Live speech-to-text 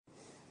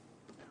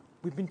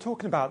We've been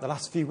talking about the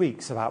last few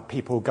weeks about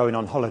people going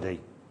on holiday.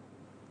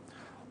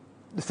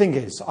 The thing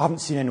is, I haven't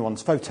seen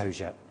anyone's photos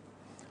yet.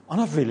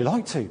 And I'd really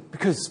like to,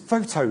 because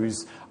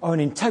photos are an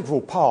integral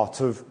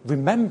part of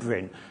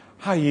remembering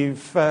how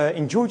you've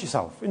enjoyed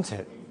yourself, isn't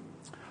it?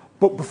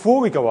 But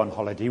before we go on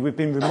holiday, we've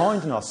been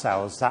reminding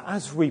ourselves that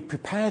as we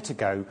prepare to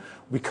go,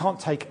 we can't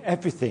take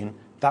everything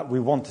that we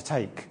want to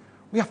take.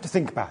 We have to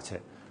think about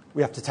it.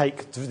 We have to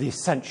take the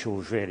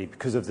essentials, really,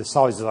 because of the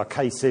size of our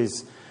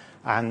cases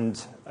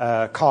and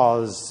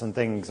cars and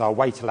things. Our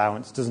weight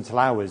allowance doesn't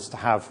allow us to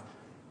have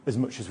as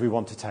much as we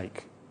want to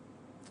take.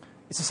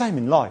 It's the same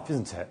in life,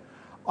 isn't it?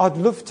 I'd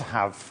love to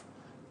have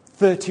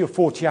 30 or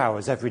 40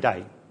 hours every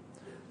day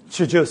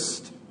to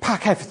just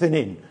pack everything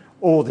in,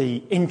 all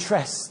the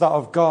interests that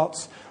I've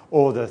got,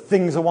 or the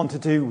things I want to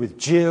do with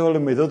Jill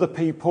and with other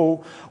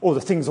people, or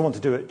the things I want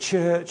to do at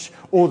church,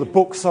 or the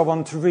books I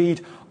want to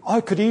read. I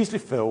could easily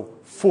fill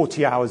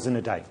 40 hours in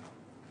a day.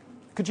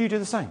 Could you do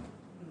the same?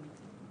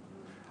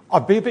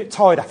 I'd be a bit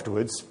tired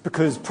afterwards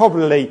because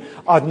probably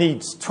I'd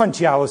need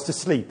 20 hours to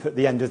sleep at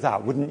the end of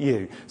that, wouldn't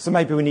you? So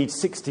maybe we need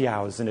 60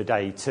 hours in a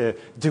day to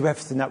do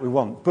everything that we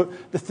want.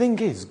 But the thing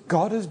is,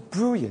 God is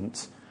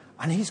brilliant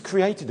and he's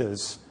created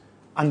us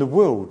and the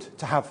world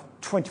to have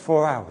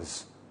 24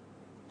 hours.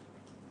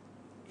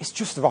 It's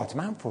just the right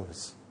amount for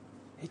us.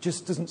 It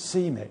just doesn't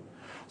seem it.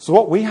 So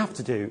what we have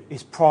to do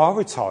is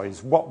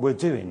prioritise what we're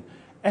doing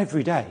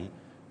every day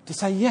to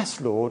say, yes,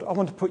 Lord, I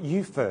want to put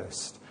you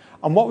first.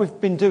 And what we've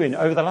been doing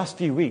over the last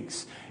few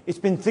weeks, it's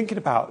been thinking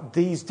about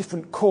these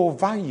different core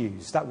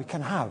values that we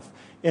can have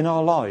in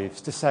our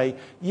lives to say,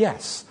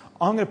 yes,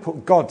 I'm going to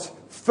put God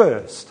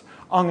first.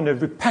 I'm going to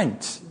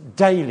repent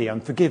daily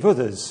and forgive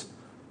others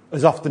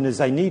as often as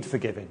they need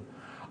forgiving.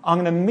 I'm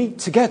going to meet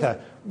together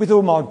with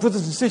all my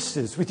brothers and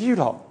sisters, with you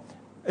lot,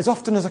 as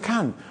often as I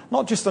can.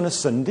 Not just on a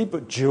Sunday,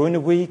 but during the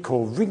week,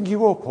 or ring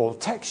you up or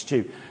text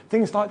you,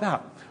 things like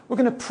that. We're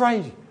going to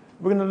pray.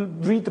 We're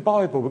going to read the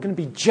Bible. We're going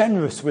to be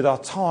generous with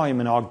our time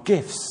and our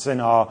gifts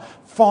and our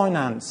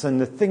finance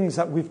and the things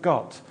that we've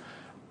got.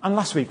 And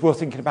last week we were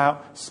thinking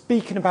about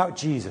speaking about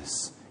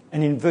Jesus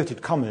in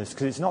inverted commas,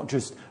 because it's not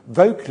just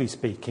vocally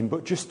speaking,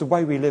 but just the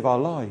way we live our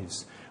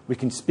lives. We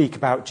can speak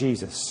about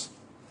Jesus.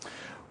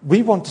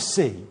 We want to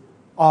see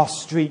our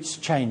streets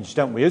change,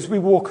 don't we? As we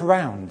walk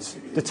around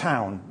the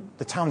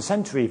town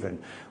centre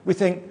even, we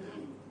think,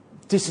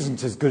 this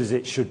isn't as good as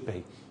it should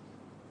be.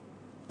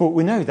 But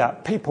we know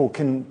that people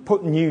can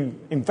put new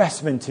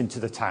investment into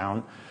the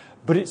town,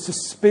 but it's the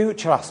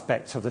spiritual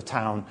aspect of the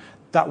town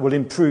that will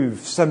improve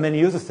so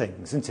many other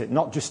things, isn't it?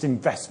 Not just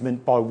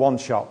investment by one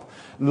shop.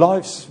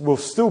 Lives will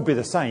still be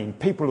the same.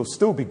 People will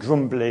still be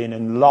grumbling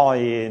and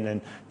lying and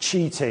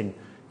cheating,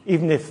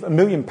 even if £1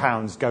 million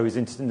goes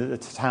into the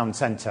town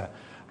centre.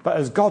 But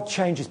as God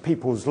changes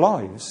people's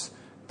lives,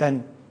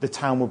 then the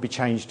town will be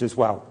changed as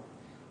well.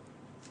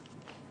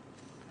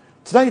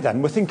 Today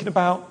then, we're thinking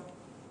about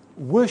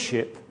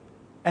worship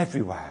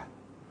everywhere.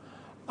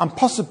 And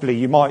possibly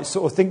you might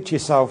sort of think to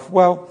yourself,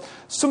 well,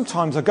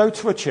 sometimes I go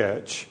to a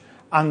church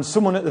and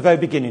someone at the very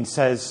beginning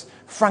says,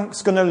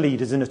 Frank's going to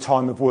lead us in a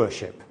time of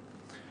worship.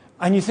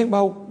 And you think,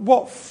 well,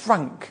 what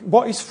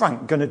is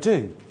Frank going to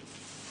do?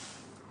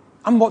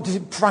 And what does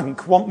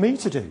Frank want me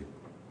to do?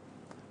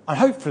 And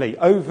hopefully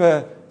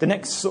over the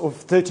next sort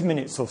of 30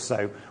 minutes or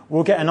so,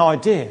 we'll get an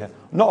idea,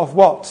 not of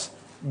what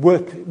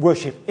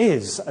worship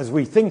is as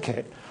we think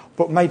it,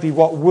 but maybe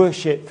what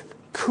worship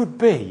could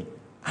be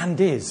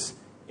and is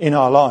in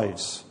our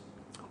lives.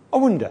 I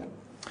wonder,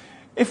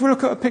 if we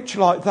look at a picture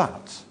like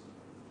that,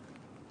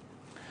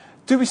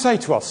 do we say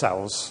to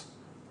ourselves,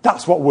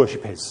 that's what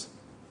worship is?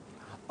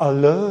 I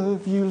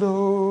love you,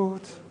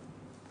 Lord.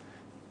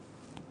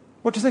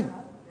 What do you think?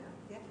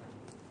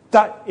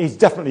 That is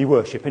definitely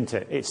worship, isn't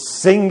it? It's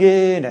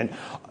singing, and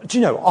do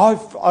you know,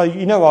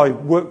 I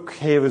work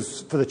here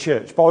for the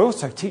church, but I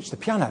also teach the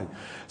piano.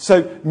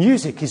 So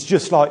music is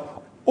just like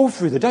all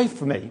through the day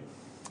for me.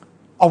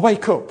 I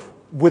wake up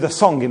with a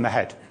song in my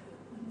head.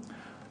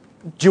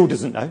 Jill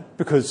doesn't know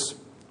because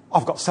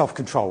I've got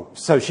self-control,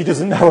 so she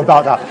doesn't know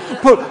about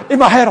that. But in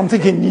my head, I'm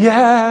thinking,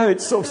 yeah,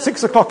 it's sort of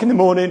 6 o'clock in the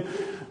morning.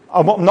 I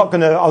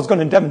was going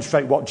to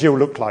demonstrate what Jill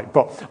looked like,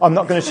 but I'm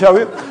not going to show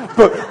it.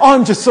 But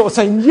I'm just sort of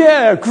saying,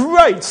 yeah,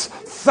 great.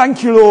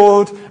 Thank you,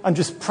 Lord. And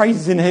just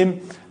praising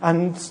him.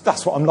 And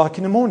that's what I'm like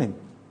in the morning.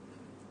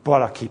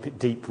 But I keep it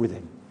deep with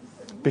him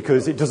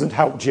because it doesn't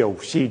help Jill.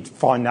 She'd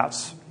find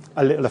that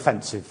a little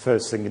offensive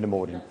first thing in the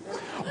morning.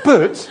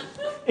 But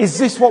is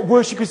this what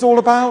worship is all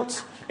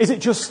about? Is it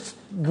just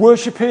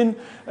worshipping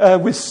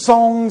with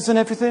songs and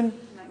everything?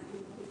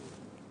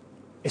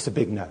 It's a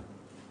big no.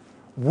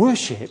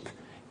 Worship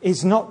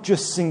is not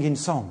just singing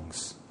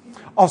songs.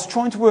 I was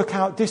trying to work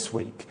out this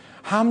week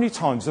how many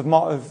times I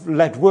might have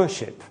led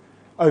worship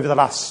over the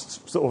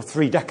last sort of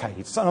 3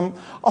 decades. And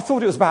I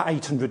thought it was about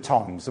 800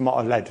 times I might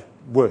have led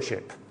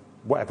worship,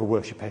 whatever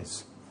worship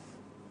is.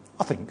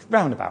 I think,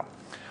 roundabout.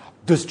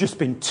 There's just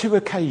been 2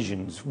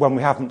 occasions when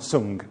we haven't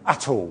sung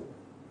at all.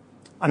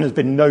 And there's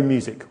been no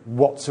music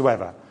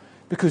whatsoever.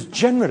 Because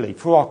generally,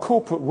 for our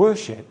corporate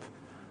worship,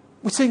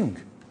 we sing.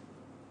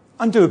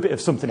 and do a bit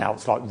of something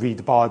else, like read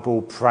the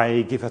Bible,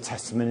 pray, give our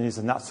testimonies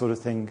and that sort of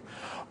thing.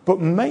 But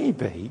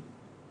maybe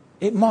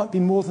it might be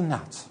more than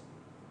that.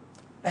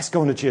 Let's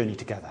go on a journey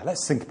together.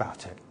 Let's think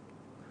about it.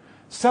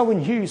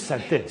 Selwyn Hughes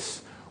said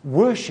this: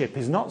 worship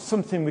is not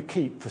something we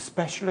keep for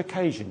special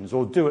occasions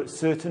or do at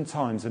certain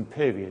times and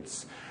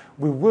periods.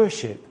 We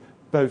worship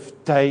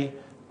both day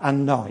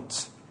and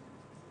night.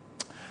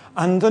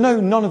 And I know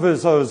none of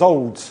us are as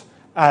old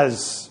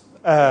as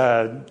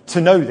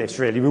to know this,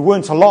 really. We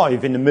weren't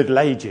alive in the Middle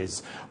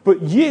Ages.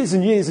 But years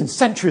and years and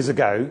centuries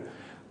ago,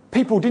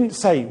 people didn't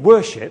say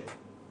worship.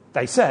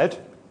 They said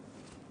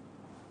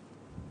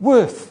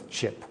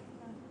worthship.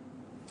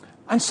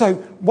 And so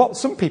what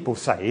some people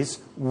say is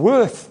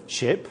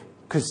worthship,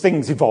 because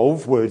things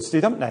evolve, words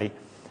do, don't they,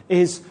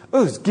 is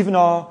us giving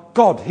our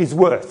God his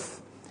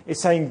worth.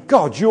 It's saying,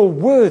 God, you're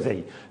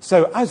worthy.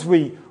 So as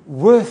we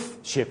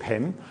worship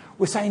him,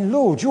 we're saying,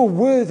 Lord, you're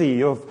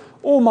worthy of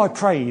all my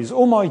praise,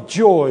 all my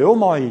joy, all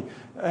my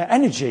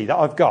energy that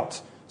I've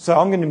got. So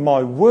I'm going to give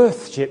my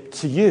worship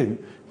to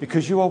you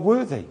because you are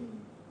worthy.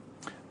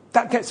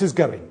 That gets us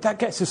going. That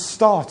gets us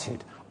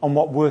started on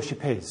what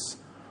worship is.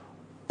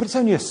 But it's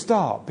only a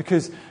start,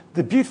 because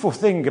the beautiful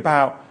thing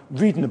about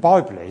reading the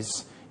Bible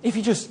is, if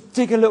you just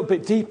dig a little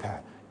bit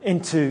deeper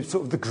into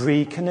sort of the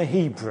Greek and the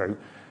Hebrew,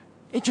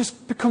 it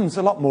just becomes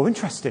a lot more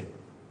interesting.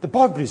 The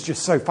Bible is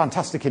just so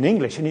fantastic in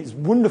English, and it's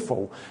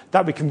wonderful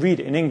that we can read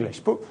it in English.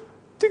 But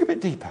dig a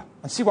bit deeper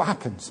and see what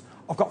happens.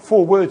 I've got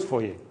 4 words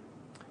for you.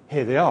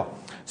 Here they are.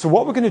 So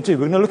what we're going to do,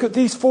 we're going to look at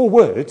these 4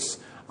 words,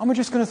 and we're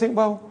just going to think,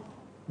 well,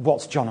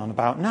 what's John on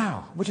about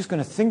now? We're just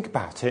going to think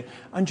about it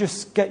and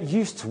just get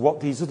used to what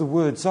these other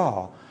words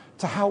are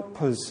to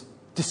help us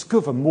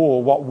discover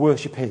more what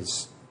worship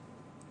is.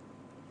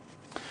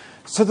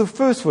 So the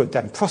first word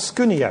then,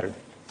 proskuneo.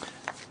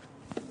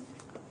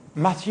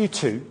 Matthew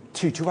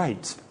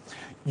 2:2-8.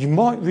 You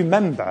might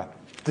remember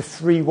the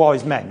 3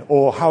 wise men,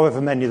 or however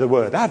many there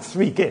were. They had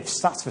 3 gifts,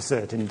 that's for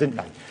certain, didn't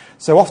they?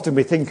 So often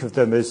we think of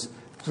them as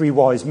 3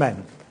 wise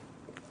men.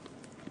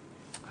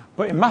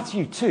 But in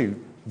Matthew 2,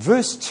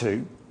 verse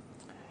 2,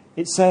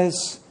 it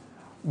says,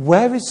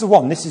 where is the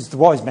one, this is the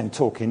wise men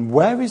talking,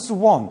 where is the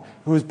one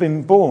who has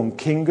been born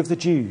King of the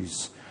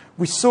Jews?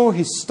 We saw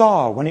his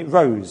star when it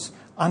rose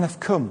and have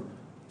come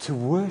to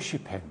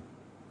worship him.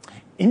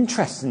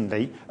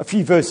 Interestingly, a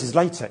few verses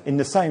later in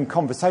the same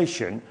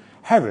conversation,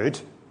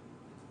 Herod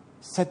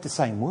said the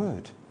same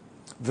word.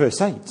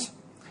 Verse 8,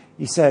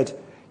 he said,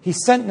 he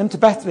sent them to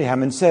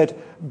Bethlehem and said,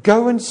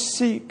 go and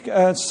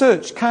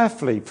search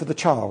carefully for the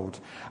child.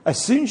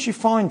 As soon as you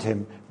find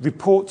him,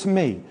 report to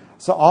me,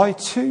 so I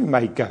too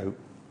may go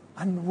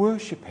and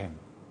worship him.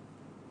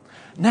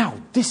 Now,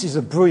 this is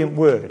a brilliant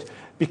word,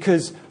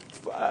 because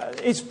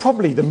it's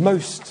probably the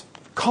most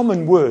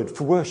common word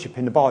for worship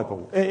in the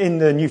Bible, in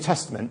the New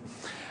Testament.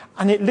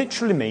 And it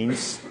literally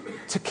means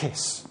to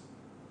kiss.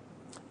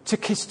 To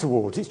kiss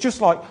towards. It's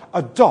just like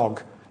a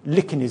dog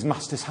licking his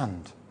master's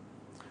hand.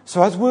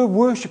 So as we're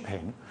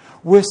worshipping,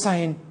 we're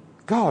saying,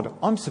 God,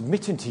 I'm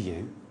submitting to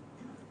you.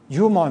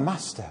 You're my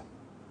master.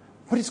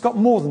 But it's got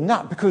more than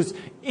that, because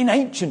in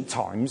ancient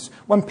times,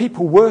 when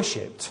people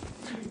worshipped,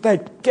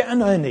 they'd get on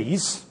their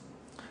knees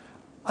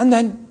and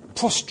then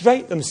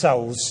prostrate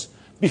themselves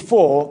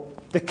before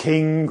the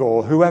king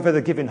or whoever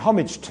they're giving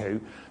homage to,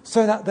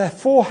 so that their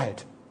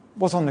forehead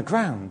was on the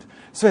ground.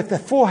 So if their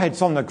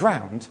forehead's on the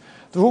ground,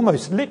 they're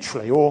almost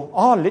literally, or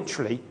are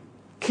literally,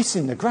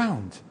 kissing the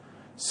ground.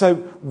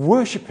 So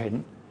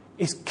worshipping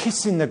is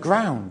kissing the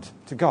ground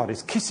to God.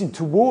 It's kissing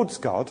towards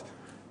God,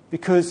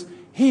 because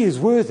he is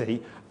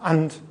worthy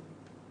and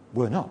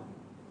we're not.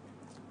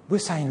 We're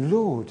saying,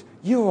 Lord,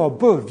 you are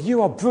above,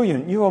 you are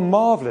brilliant, you are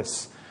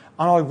marvellous,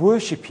 and I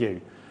worship you.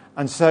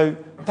 And so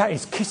that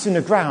is kissing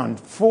the ground,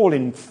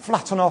 falling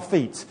flat on our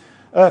feet,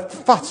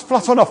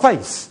 flat on our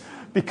face,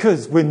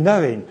 because we're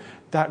knowing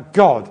that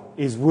God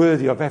is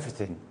worthy of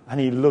everything and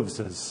he loves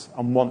us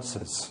and wants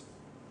us.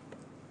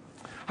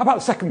 How about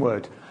the second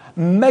word?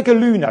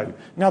 Megaluno.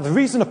 Now, the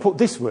reason I put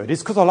this word is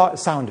because I like the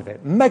sound of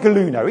it.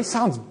 Megaluno. It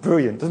sounds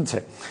brilliant, doesn't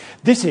it?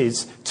 This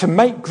is to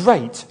make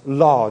great,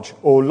 large,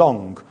 or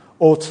long,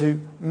 or to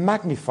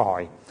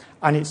magnify.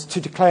 And it's to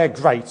declare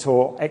great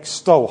or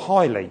extol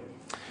highly.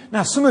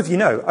 Now, some of you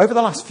know, over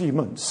the last few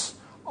months,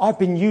 I've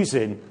been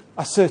using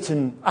a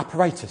certain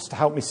apparatus to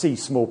help me see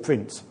small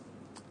print.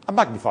 A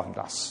magnifying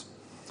glass.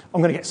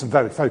 I'm going to get some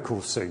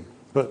varifocals soon,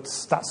 but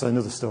that's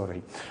another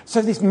story.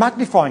 So this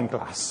magnifying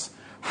glass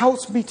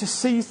helps me to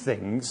see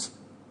things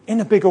in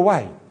a bigger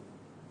way.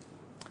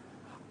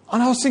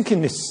 And I was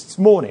thinking this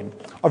morning,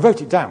 I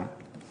wrote it down.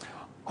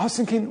 I was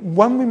thinking,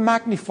 when we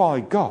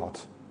magnify God,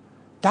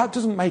 that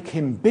doesn't make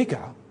him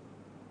bigger,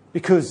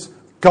 because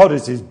God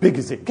is as big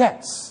as it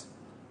gets.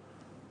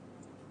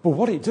 But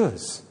what it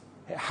does,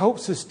 it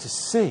helps us to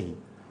see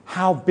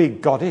how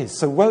big God is.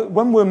 So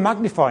when we're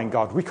magnifying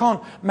God, we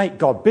can't make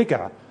God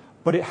bigger,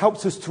 but it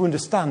helps us to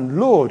understand,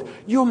 Lord,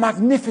 you're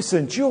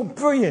magnificent, you're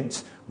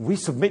brilliant. We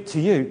submit to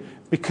you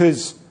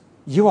because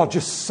you are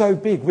just so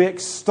big. We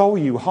extol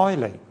you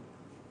highly.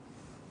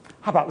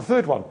 How about the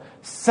third one?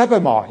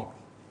 Sebomai.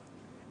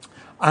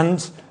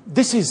 And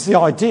this is the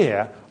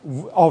idea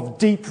of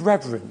deep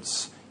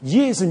reverence.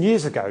 Years and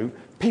years ago,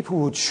 people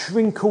would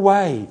shrink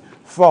away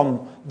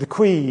from the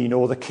Queen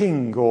or the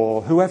King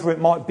or whoever it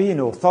might be in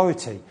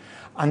authority.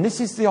 And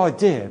this is the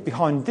idea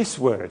behind this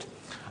word.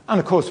 And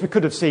of course, we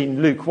could have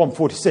seen Luke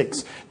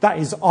 1:46.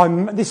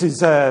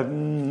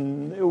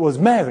 It was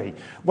Mary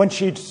when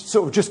she'd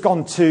sort of just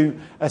gone to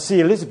see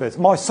Elizabeth.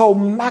 My soul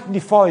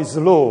magnifies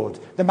the Lord,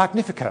 the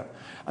Magnificat.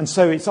 And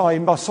so it's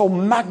my soul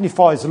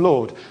magnifies the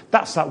Lord.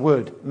 That's that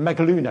word,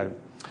 megaluno.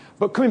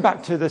 But coming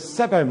back to the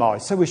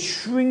sebomai, so we're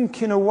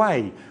shrinking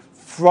away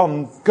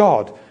from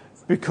God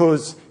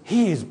because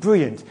he is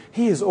brilliant,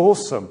 he is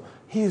awesome,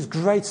 he is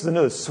greater than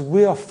us. So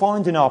we are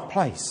finding our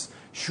place,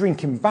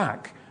 shrinking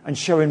back and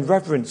showing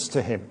reverence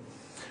to him.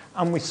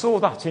 And we saw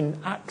that in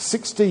Acts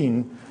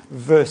 16,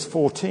 verse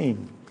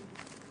 14.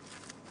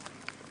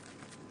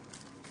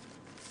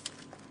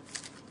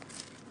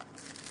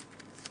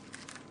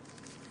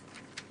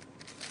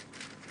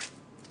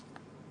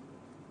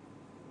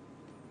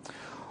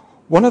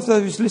 One of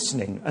those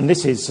listening, and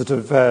this is sort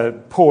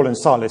of Paul and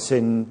Silas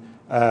in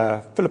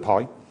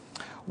Philippi,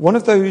 one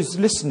of those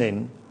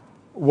listening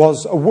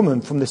was a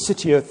woman from the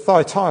city of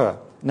Thyatira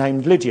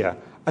named Lydia,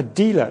 a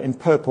dealer in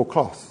purple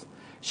cloth.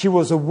 She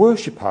was a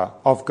worshipper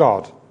of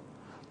God.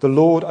 The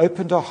Lord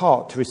opened her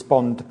heart to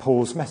respond to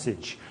Paul's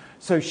message.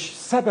 So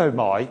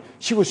sebomai,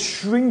 she was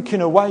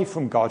shrinking away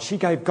from God. She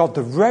gave God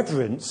the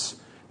reverence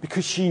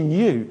because she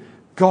knew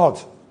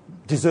God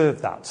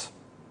deserved that.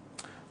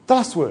 The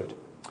last word,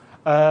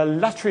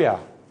 latria.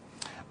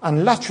 And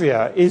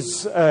latria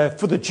is,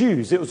 for the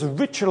Jews, it was a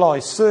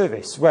ritualized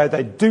service where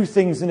they'd do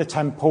things in a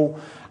temple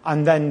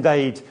and then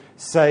they'd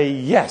say,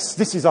 yes,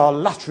 this is our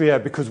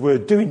latria because we're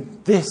doing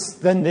this,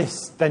 then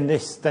this, then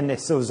this, then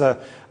this. There was a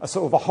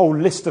sort of a whole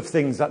list of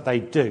things that they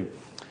do.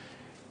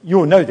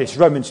 You'll know this,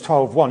 Romans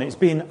 12:1. It's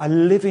being a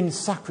living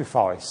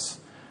sacrifice.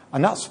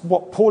 And that's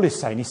what Paul is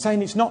saying. He's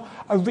saying it's not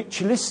a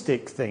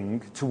ritualistic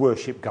thing to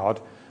worship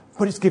God,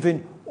 but it's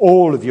giving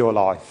all of your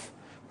life.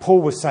 Paul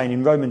was saying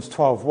in Romans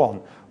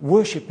 12:1,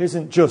 worship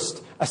isn't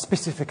just a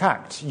specific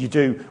act you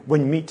do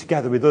when you meet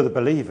together with other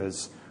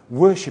believers.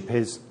 Worship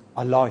is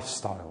a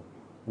lifestyle.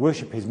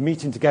 Worship is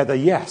meeting together,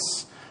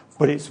 yes,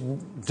 but it's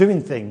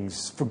doing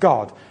things for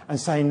God and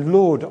saying,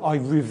 Lord, I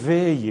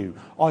revere you.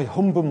 I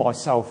humble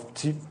myself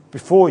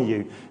before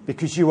you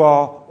because you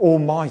are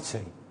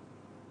almighty.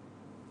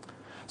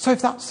 So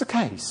if that's the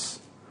case,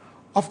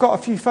 I've got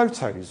a few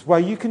photos where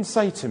you can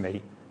say to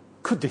me,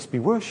 could this be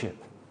worship?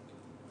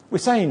 We're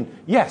saying,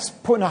 yes,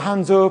 putting our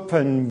hands up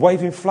and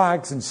waving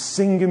flags and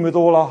singing with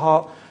all our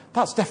heart,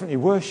 that's definitely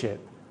worship.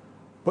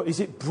 But is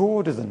it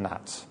broader than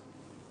that?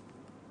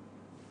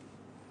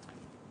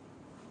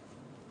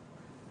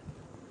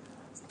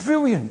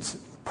 Brilliant.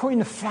 Putting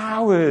the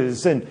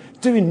flowers and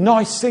doing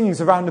nice things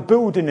around the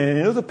building and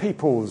in other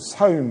people's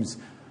homes.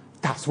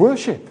 That's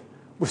worship.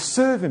 We're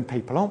serving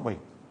people, aren't we?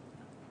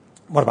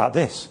 What about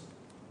this?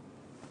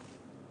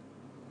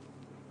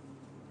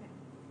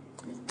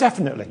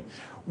 Definitely.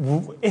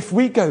 If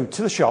we go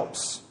to the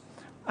shops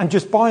and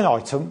just buy an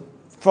item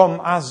from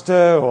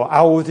Asda or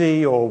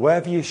Aldi or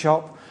wherever you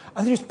shop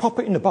and just pop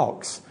it in the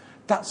box,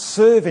 that's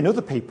serving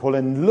other people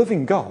and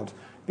loving God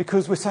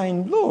because we're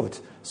saying, Lord,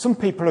 some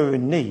people are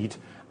in need.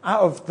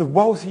 Out of the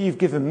wealth you've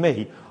given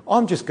me,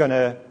 I'm just going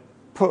to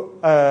put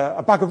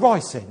a bag of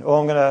rice in, or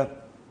I'm going to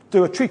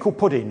do a treacle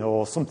pudding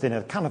or something,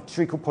 a can of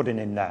treacle pudding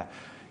in there.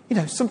 You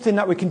know, something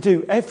that we can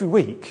do every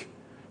week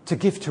to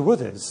give to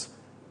others.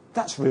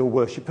 That's real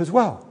worship as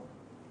well.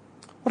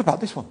 What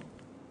about this one?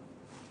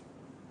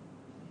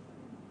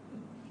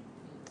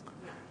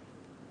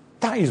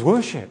 That is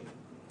worship.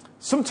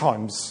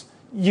 Sometimes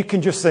you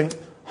can just think,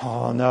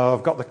 oh no,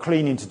 I've got the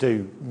cleaning to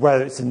do,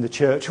 whether it's in the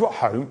church or at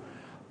home.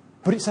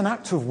 But it's an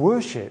act of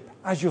worship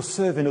as you're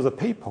serving other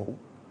people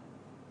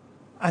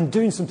and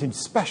doing something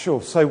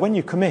special. So when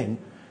you come in,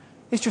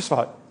 it's just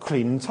like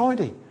clean and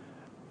tidy.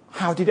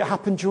 How did it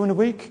happen during the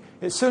week?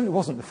 It certainly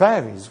wasn't the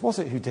fairies, was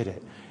it, who did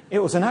it? It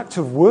was an act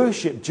of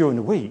worship during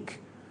the week.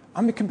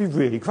 And we can be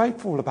really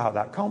grateful about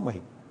that, can't we?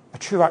 A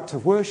true act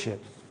of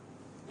worship.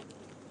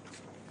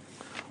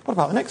 What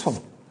about the next one?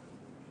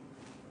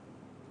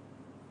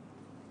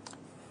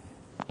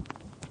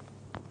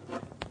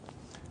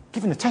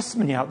 Giving a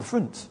testimony out the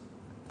front.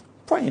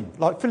 Praying,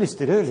 like Phyllis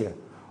did earlier.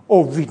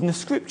 Or reading a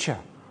scripture.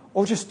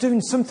 Or just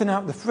doing something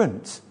out the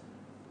front.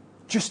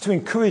 Just to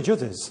encourage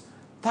others.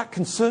 That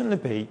can certainly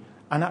be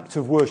an act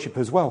of worship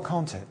as well,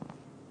 can't it?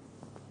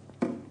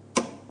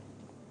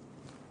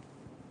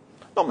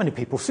 Not many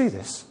people see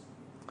this.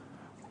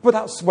 But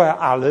that's where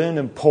Alan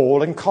and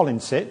Paul and Colin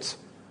sit.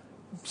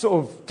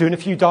 Sort of doing a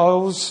few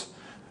dials.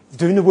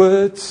 Doing the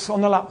words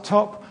on the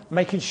laptop.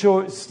 Making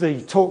sure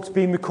the talk's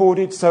being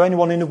recorded so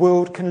anyone in the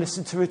world can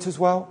listen to it as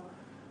well.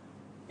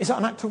 Is that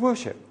an act of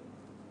worship?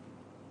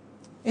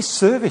 It's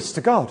service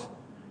to God.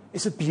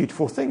 It's a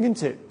beautiful thing,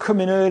 isn't it?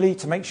 Coming early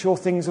to make sure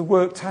things are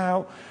worked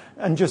out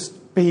and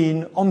just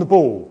being on the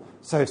ball.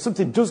 So if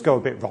something does go a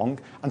bit wrong,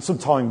 and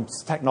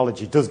sometimes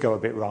technology does go a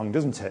bit wrong,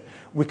 doesn't it?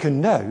 We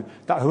can know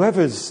that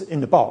whoever's in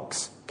the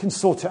box can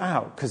sort it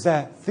out because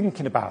they're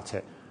thinking about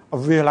it. A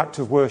real act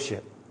of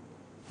worship.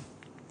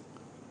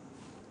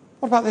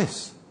 What about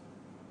this?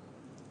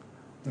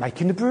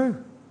 Making the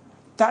brew.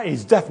 That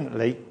is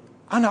definitely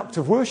an act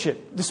of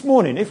worship. This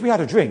morning, if we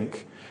had a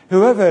drink,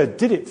 whoever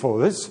did it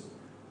for us,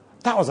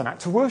 that was an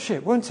act of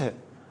worship, weren't it?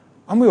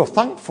 And we were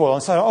thankful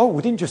and said, oh,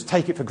 we didn't just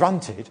take it for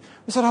granted.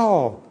 We said,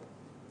 oh,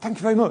 thank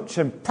you very much,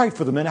 and prayed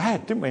for them in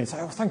ahead, didn't we? And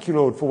say, oh, thank you,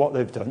 Lord, for what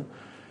they've done.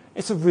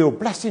 It's a real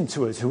blessing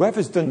to us.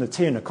 Whoever's done the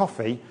tea and the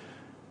coffee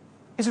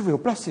is a real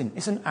blessing.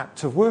 It's an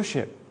act of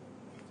worship.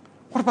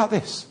 What about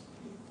this?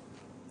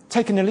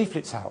 Taking the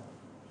leaflets out.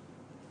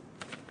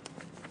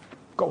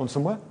 Got one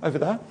somewhere over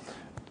there.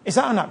 Is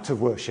that an act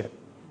of worship?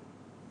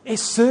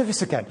 It's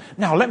service again.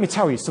 Now, let me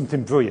tell you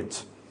something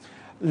brilliant.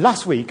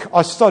 Last week,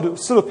 I stood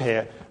up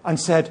here and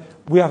said,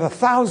 we have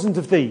 1,000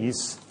 of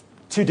these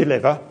to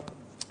deliver.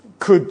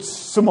 Could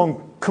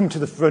someone come to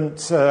the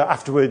front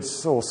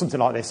afterwards or something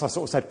like this? I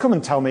sort of said, come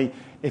and tell me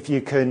if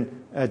you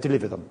can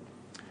deliver them.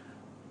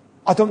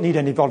 I don't need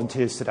any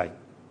volunteers today.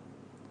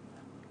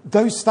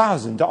 Those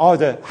 1,000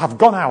 either have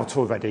gone out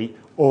already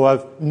or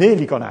have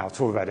nearly gone out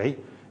already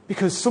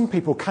because some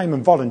people came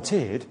and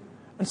volunteered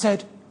and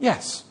said,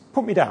 yes,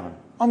 put me down.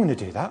 I'm going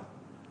to do that.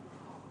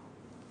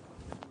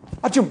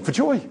 I jumped for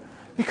joy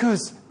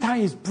because that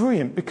is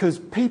brilliant because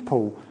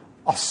people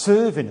are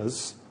serving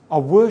us,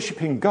 are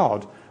worshipping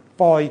God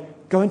by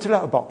going to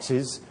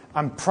letterboxes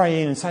and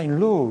praying and saying,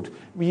 Lord,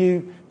 will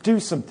you do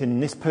something in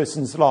this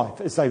person's life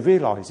as they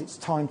realise it's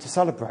time to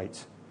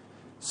celebrate.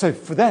 So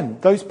for them,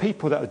 those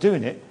people that are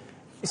doing it,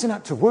 it's an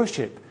act of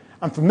worship.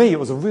 And for me, it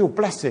was a real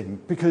blessing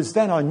because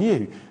then I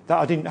knew that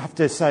I didn't have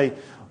to say,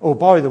 oh,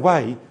 by the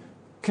way,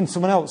 can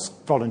someone else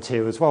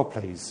volunteer as well,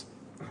 please?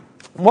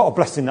 What a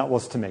blessing that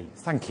was to me.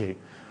 Thank you.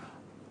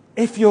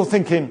 If you're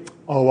thinking,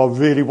 oh, I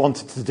really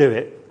wanted to do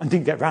it and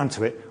didn't get round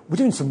to it, we're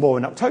doing some more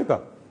in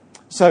October.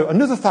 So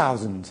another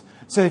 1,000.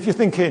 So if you're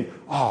thinking,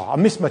 oh, I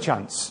missed my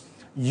chance,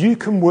 you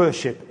can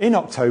worship in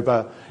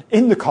October,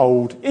 in the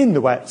cold, in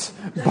the wet,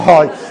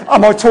 by,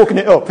 am I talking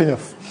it up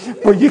enough?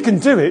 But you can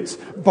do it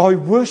by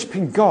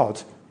worshipping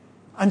God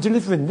and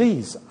delivering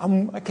these.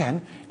 And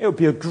again, it would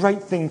be a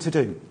great thing to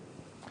do.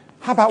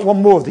 How about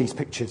one more of these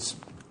pictures?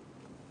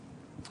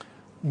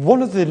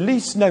 One of the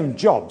least known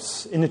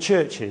jobs in the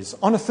churches,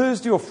 on a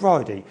Thursday or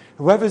Friday,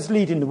 whoever's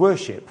leading the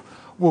worship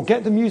will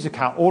get the music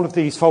out, all of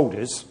these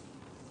folders,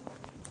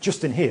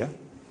 just in here,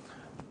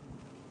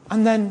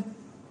 and then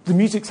the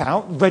music's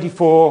out, ready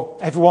for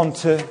everyone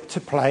to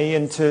play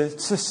and to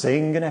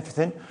sing and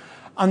everything.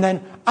 And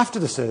then after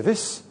the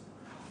service,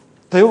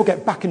 they all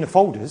get back in the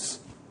folders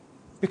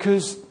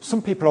because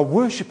some people are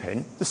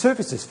worshipping. The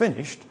service is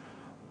finished,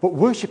 but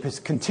worship is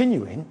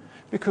continuing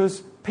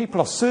because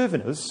people are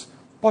serving us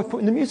by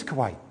putting the music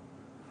away.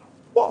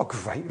 What a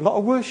great lot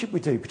of worship we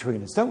do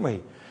between us, don't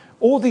we?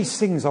 All these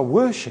things are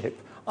worship.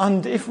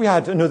 And if we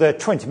had another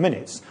 20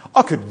 minutes,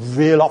 I could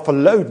reel off a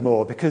load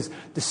more because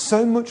there's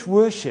so much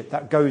worship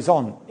that goes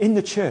on in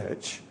the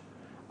church.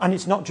 And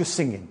it's not just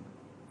singing.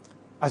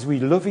 As we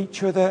love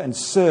each other and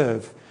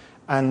serve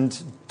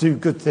and do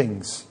good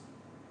things.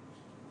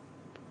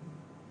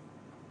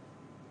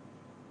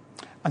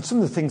 And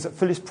some of the things that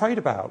Phyllis prayed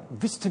about,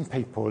 visiting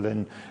people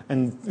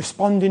and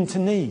responding to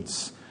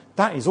needs,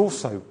 that is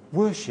also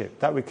worship,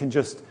 that we can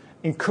just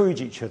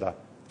encourage each other.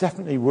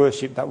 Definitely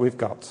worship that we've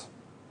got.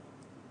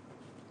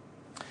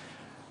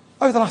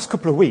 Over the last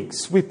couple of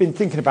weeks, we've been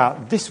thinking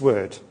about this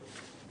word,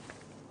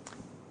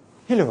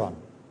 hilaron.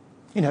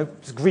 You know,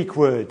 it's a Greek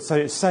word, so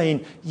it's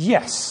saying,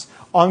 yes,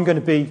 I'm going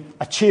to be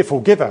a cheerful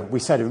giver, we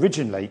said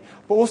originally,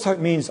 but also it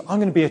means I'm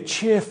going to be a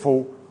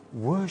cheerful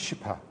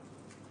worshipper,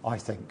 I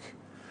think.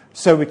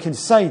 So we can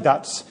say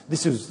that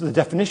this is the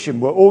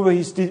definition. We're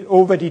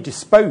already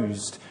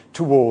disposed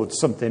towards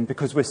something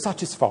because we're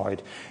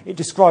satisfied. It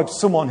describes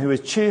someone who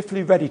is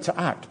cheerfully ready to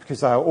act because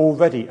they are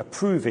already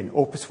approving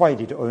or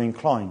persuaded or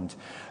inclined.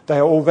 They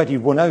are already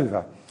won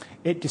over.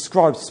 It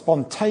describes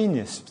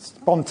spontaneous,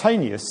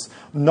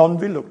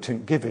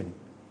 non-reluctant giving.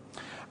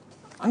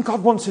 And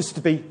God wants us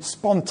to be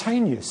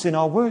spontaneous in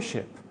our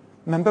worship.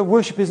 Remember,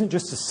 worship isn't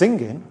just the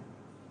singing,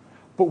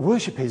 but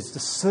worship is the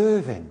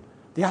serving,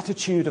 the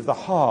attitude of the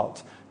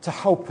heart to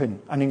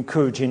helping and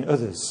encouraging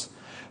others.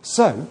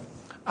 So,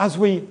 as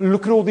we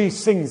look at all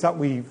these things that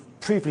we've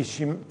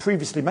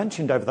previously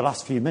mentioned over the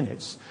last few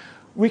minutes,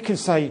 we can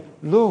say,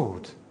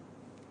 Lord,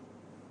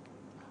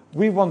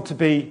 we want to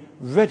be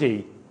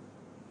ready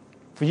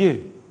for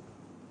you.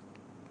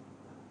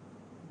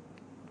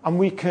 And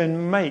we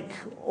can make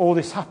all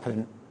this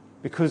happen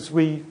because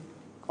there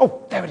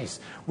it is.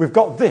 We've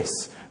got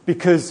this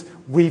because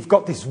we've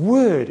got this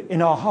word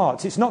in our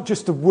hearts. It's not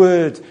just a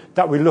word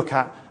that we look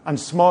at and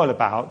smile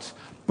about,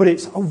 but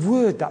it's a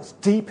word that's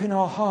deep in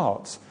our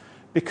hearts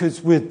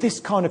because we're this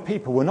kind of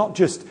people. We're not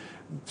just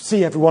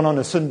see everyone on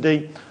a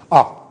Sunday.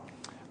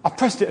 I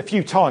pressed it a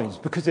few times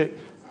because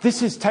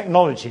this is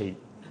technology.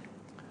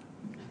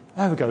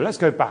 There we go. Let's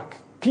go back.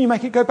 Can you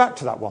make it go back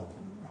to that one?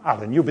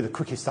 Alan, you'll be the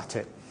quickest at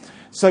it.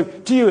 So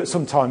do you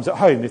sometimes at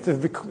home, if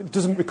it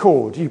doesn't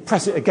record, you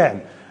press it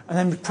again and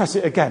then press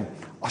it again?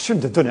 I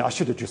shouldn't have done it. I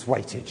should have just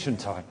waited,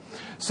 shouldn't I?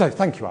 So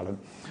thank you, Alan.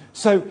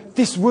 So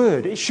this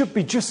word, it should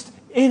be just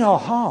in our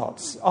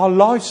hearts. Our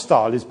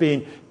lifestyle is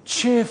being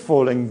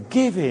cheerful and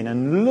giving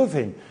and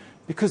loving,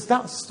 because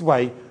that's the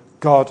way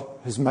God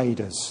has made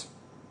us.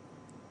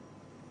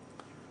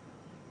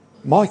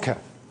 Micah.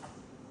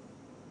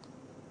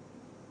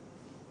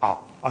 I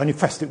only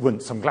pressed it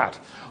once, I'm glad.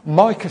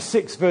 Micah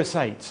 6 verse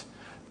 8.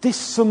 This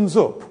sums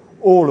up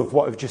all of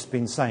what I've just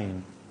been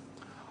saying.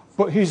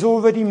 But he's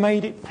already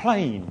made it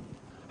plain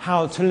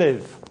how to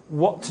live,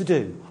 what to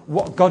do,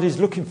 what God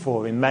is looking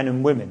for in men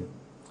and women.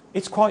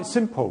 It's quite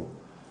simple.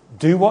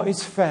 Do what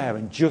is fair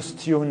and just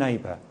to your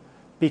neighbour.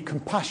 Be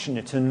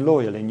compassionate and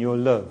loyal in your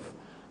love.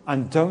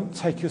 And don't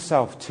take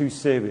yourself too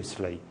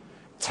seriously.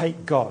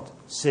 Take God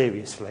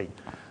seriously.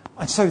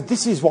 And so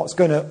this is what's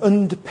going to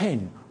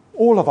underpin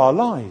all of our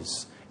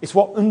lives. It's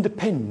what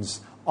underpins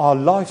our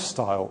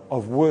lifestyle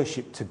of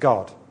worship to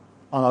God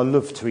and our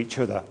love to each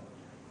other.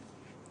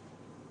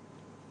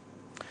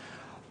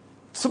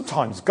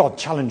 Sometimes God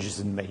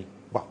challenges me.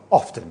 Well,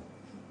 often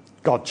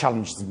God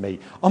challenges me.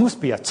 I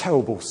must be a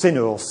terrible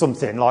sinner or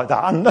something like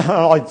that. And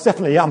I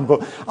definitely am.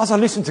 But as I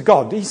listen to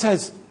God, he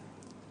says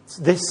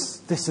this,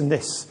 this and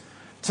this.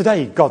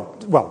 Today,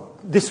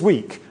 this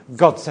week,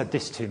 God said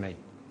this to me.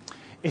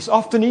 It's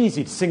often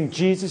easy to sing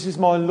Jesus is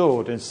my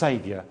Lord and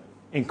Saviour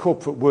in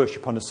corporate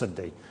worship on a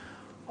Sunday.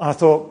 And I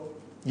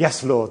thought,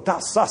 yes, Lord,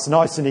 that's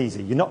nice and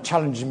easy. You're not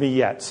challenging me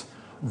yet.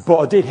 But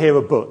I did hear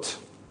a but.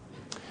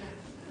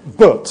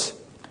 But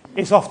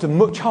it's often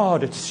much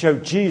harder to show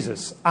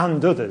Jesus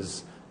and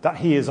others that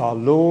he is our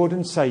Lord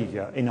and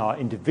Saviour in our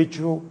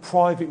individual,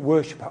 private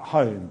worship at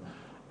home,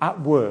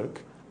 at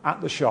work,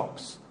 at the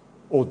shops,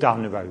 or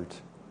down the road.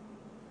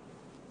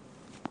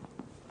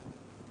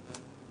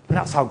 And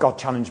that's how God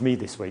challenged me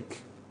this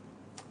week.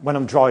 When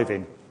I'm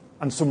driving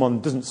and someone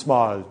doesn't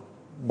smile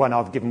when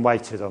I've given way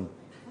to them,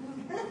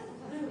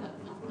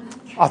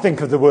 I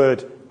think of the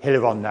word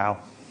hilaron now.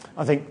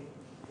 I think,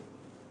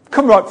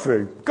 come right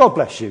through. God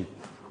bless you.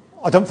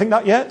 I don't think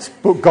that yet,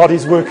 but God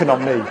is working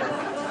on me.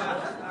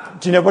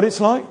 Do you know what it's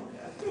like?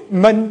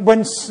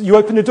 When you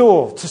open a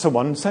door to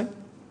someone and say,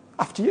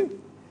 after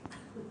you.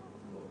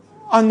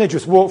 And they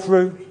just walk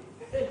through,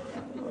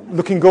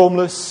 looking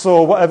gormless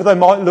or whatever they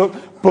might look,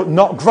 but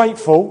not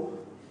grateful.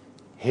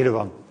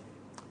 Hilaron.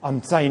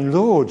 I'm saying,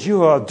 Lord,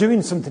 you are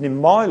doing something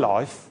in my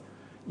life.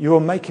 You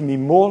are making me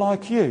more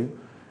like you,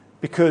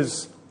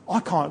 because I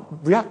can't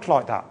react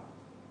like that.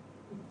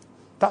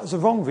 That's a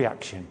wrong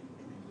reaction.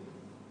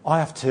 I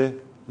have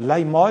to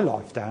lay my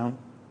life down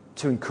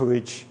to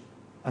encourage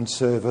and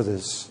serve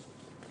others.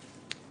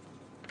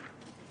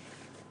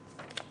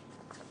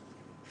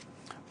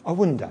 I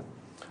wonder,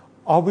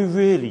 are we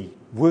really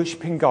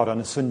worshipping God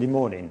on a Sunday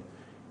morning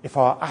if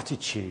our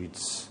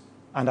attitudes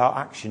and our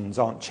actions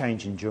aren't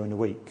changing during the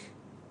week?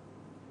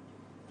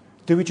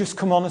 Do we just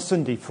come on a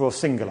Sunday for a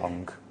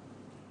sing-along?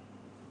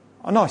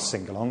 A nice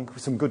sing-along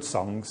with some good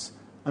songs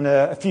and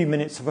a few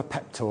minutes of a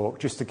pep talk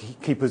just to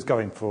keep us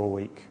going for a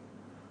week?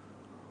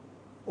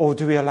 Or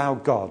do we allow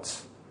God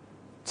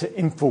to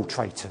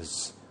infiltrate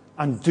us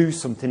and do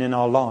something in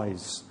our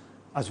lives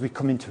as we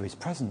come into his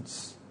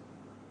presence?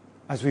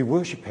 As we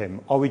worship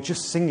him, are we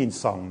just singing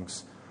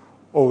songs?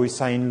 Or are we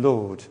saying,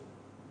 Lord,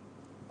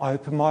 I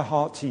open my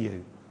heart to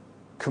you.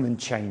 Come and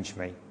change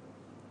me.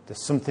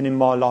 There's something in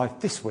my life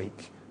this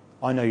week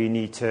I know you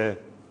need to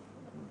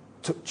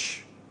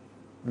touch.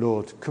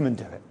 Lord, come and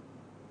do it.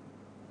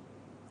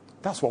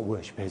 That's what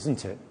worship is,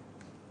 isn't it?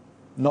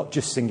 Not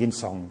just singing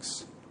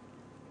songs.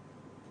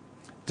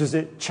 Does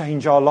it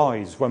change our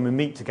lives when we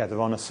meet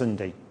together on a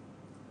Sunday?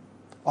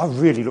 I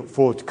really look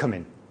forward to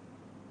coming.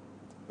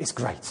 It's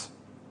great.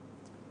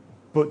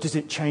 But does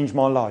it change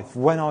my life?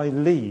 When I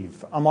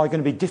leave, am I going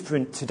to be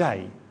different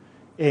today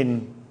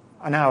in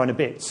an hour and a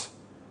bit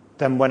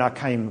than when I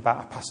came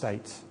about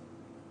 8:30?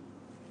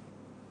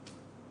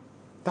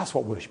 That's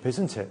what worship is,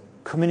 isn't it?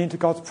 Coming into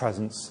God's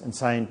presence and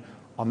saying,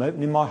 I'm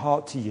opening my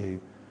heart to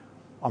you.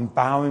 I'm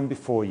bowing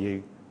before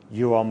you.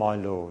 You are my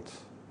Lord.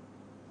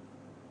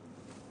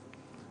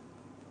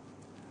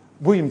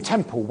 William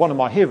Temple, one of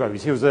my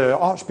heroes, he was the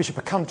Archbishop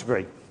of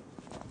Canterbury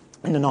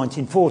in the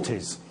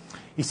 1940s.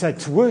 He said,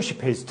 to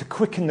worship is to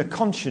quicken the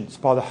conscience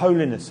by the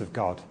holiness of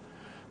God,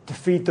 to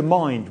feed the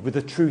mind with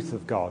the truth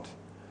of God,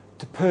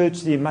 to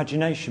purge the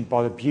imagination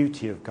by the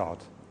beauty of God,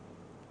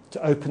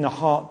 to open the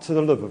heart to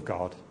the love of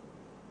God,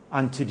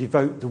 and to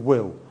devote the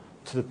will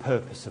to the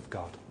purpose of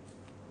God.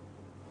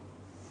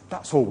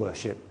 That's all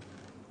worship.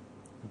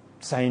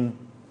 Saying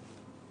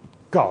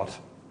God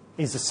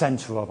is the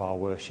centre of our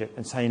worship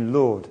and saying,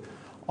 Lord,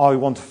 I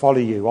want to follow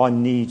you. I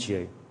need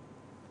you.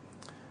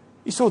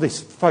 You saw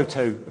this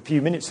photo a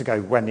few minutes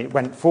ago when it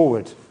went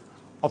forward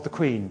of the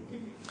Queen.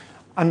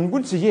 And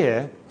once a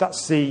year,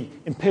 that's the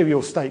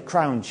imperial state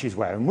crown she's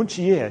wearing. Once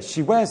a year,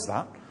 she wears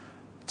that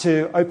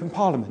to open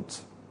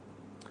Parliament.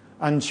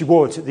 And she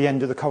wore it at the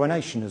end of the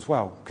coronation as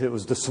well, because it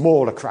was the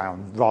smaller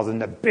crown rather than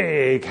the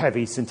big,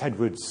 heavy St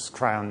Edward's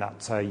crown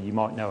that you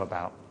might know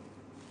about.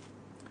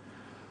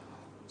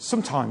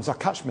 Sometimes I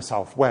catch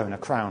myself wearing a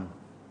crown.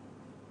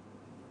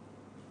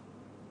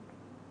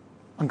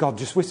 And God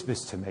just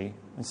whispers to me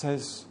and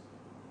says,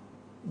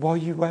 why are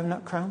you wearing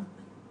that crown?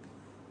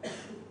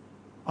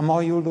 Am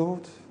I your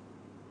Lord?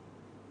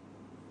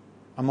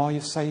 Am I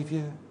your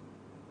Saviour?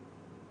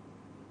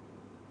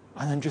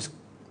 And then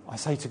I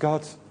say to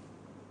God,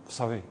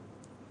 sorry,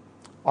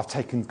 I've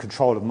taken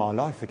control of my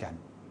life again.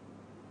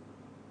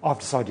 I've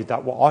decided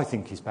that what I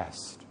think is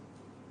best.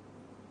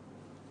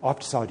 I've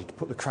decided to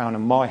put the crown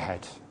on my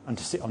head and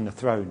to sit on the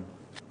throne.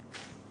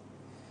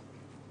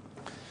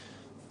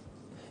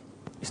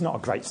 It's not a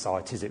great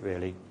sight, is it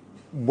really?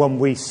 When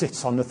we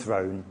sit on the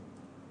throne,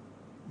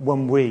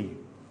 when we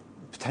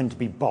pretend to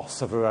be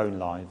boss of our own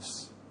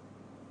lives.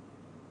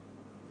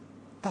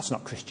 That's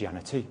not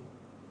Christianity.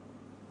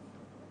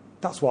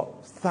 That's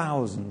what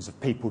thousands of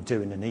people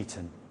do in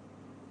Nuneaton.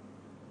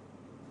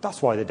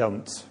 That's why they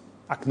don't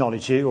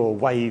acknowledge you or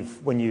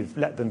wave when you've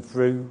let them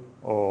through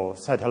or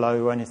said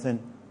hello or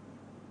anything.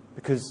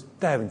 Because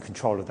they're in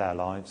control of their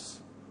lives.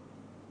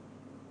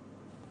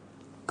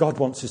 God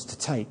wants us to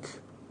take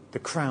the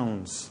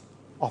crowns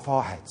off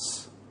our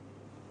heads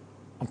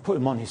and put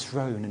them on his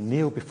throne and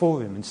kneel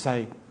before him and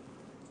say,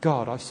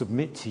 God, I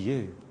submit to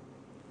you.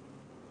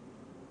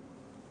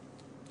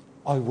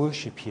 I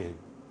worship you.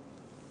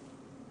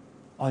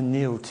 I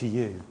kneel to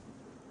you.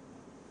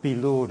 Be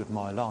Lord of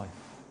my life.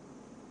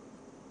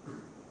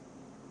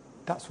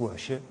 That's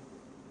worship.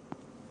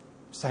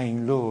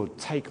 Saying, Lord,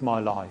 take my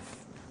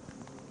life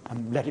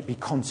and let it be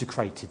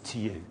consecrated to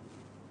you.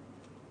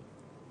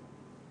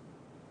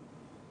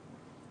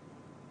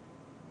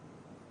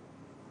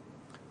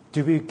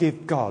 Do we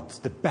give God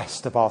the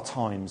best of our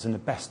times and the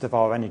best of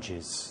our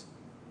energies?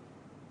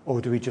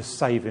 Or do we just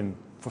save him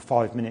for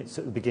 5 minutes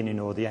at the beginning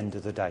or the end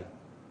of the day?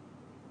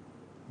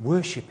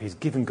 Worship is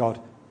giving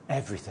God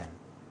everything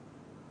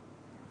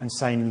and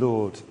saying,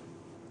 Lord,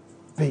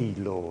 be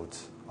Lord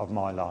of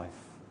my life.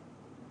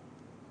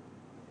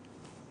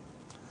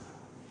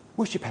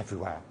 Worship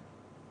everywhere.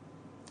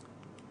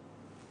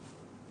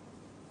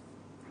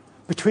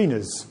 Between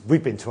us,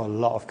 we've been to a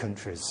lot of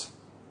countries.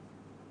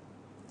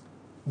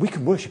 We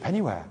can worship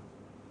anywhere.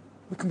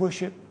 We can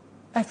worship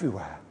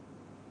everywhere.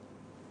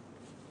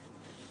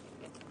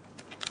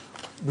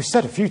 We've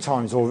said a few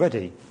times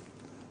already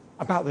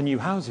about the new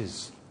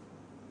houses.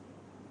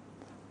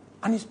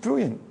 And it's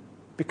brilliant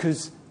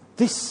because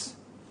this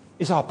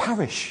is our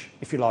parish,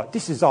 if you like.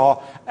 This is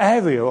our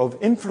area of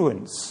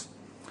influence.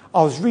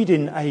 I was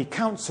reading a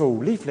council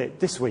leaflet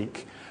this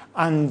week,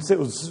 and it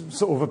was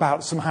sort of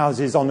about some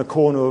houses on the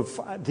corner of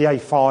the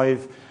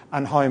A5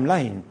 and Higham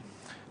Lane.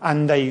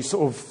 And they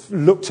sort of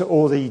looked at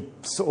all the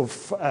sort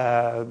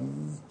of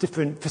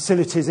different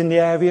facilities in the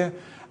area.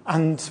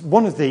 And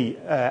one of the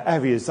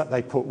areas that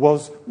they put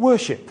was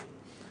worship.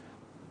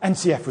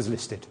 NCF was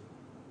listed.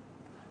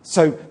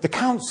 So the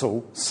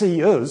council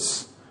see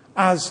us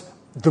as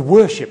the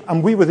worship.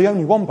 And we were the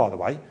only one, by the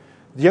way,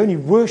 the only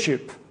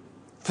worship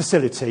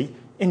facility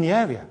in the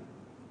area.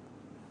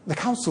 The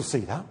council see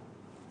that.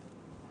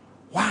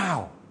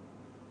 Wow.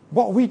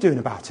 What are we doing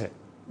about it?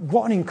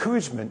 What an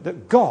encouragement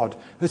that God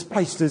has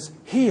placed us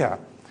here.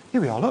 Here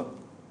we are, look.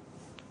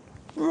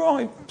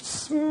 Right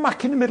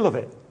smack in the middle of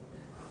it.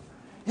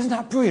 Isn't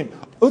that brilliant?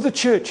 Other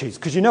churches,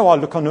 because you know I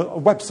look on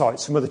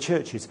websites from other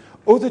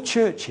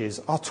churches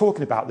are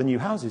talking about the new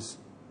houses,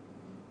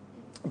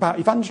 about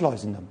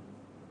evangelising them.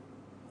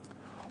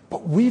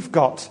 But we've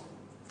got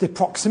the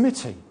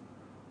proximity.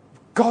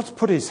 God's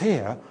put us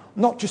here,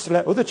 not just to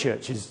let other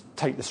churches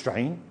take the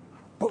strain,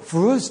 but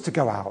for us to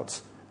go out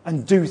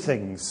and do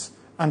things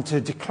and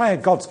to declare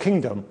God's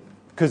kingdom,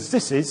 because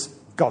this is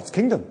God's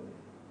kingdom.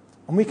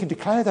 And we can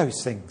declare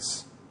those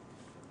things.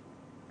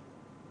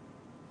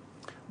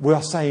 We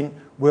are saying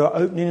we're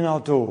opening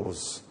our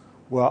doors,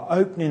 we're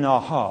opening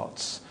our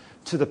hearts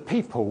to the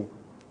people,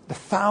 the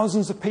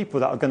thousands of people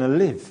that are going to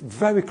live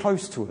very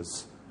close to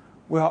us.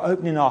 We are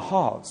opening our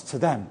hearts to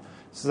them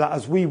so that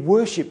as we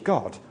worship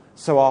God,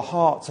 so our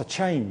hearts are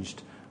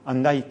changed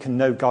and they can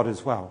know God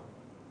as well.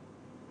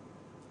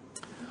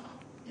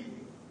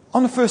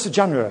 On the 1st of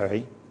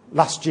January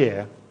last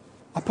year,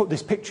 I put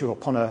this picture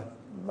up on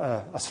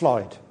a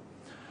slide.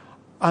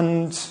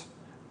 And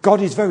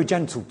God is very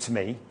gentle to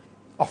me,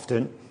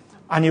 often.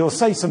 And he'll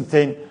say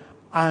something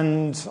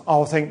and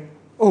I'll think,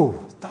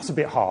 oh, that's a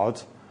bit hard.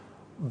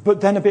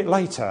 But then a bit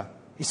later,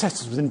 he says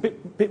something a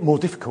bit more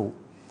difficult,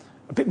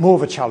 a bit more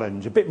of a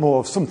challenge, a bit more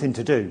of something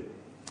to do.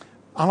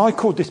 And I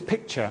called this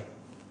picture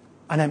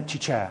an empty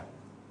chair.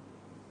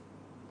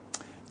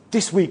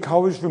 This week I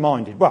was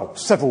reminded, well,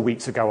 several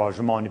weeks ago I was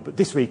reminded, but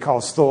this week I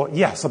thought,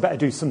 yes, I better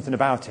do something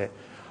about it.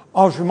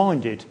 I was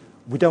reminded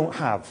we don't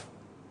have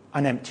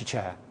an empty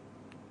chair.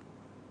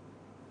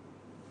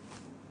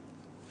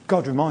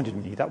 God reminded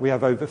me that we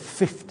have over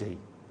 50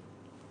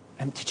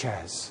 empty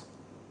chairs.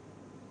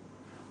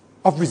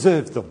 I've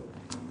reserved them.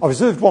 I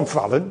reserved one for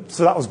Alan,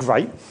 so that was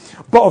great.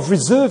 But I've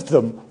reserved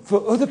them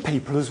for other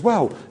people as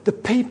well. The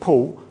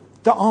people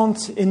that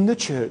aren't in the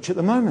church at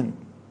the moment.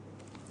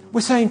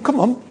 We're saying, come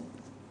on,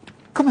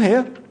 come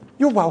here,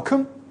 you're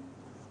welcome.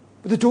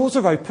 The doors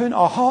are open,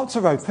 our hearts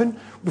are open,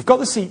 we've got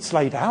the seats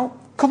laid out.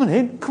 Come on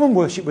in, come and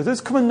worship with us,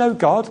 come and know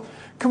God,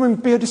 come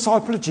and be a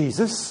disciple of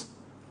Jesus.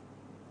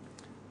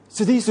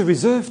 So these are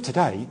reserved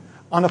today,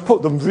 and I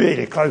put them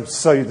really close,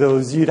 so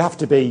you'd have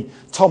to be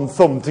Tom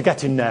Thumb to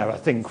get in there, I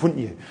think,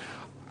 wouldn't you?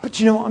 But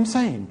you know what I'm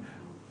saying?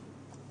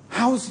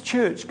 How's the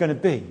church going to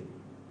be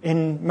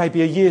in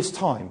maybe a year's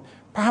time?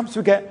 Perhaps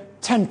we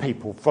get 10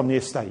 people from the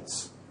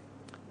estates.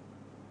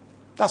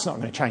 That's not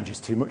going to change us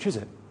too much, is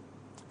it?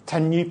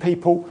 10 new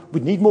people,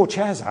 we'd need more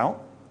chairs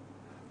out,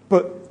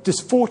 but there's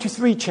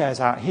 43 chairs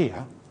out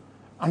here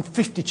and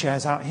 50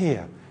 chairs out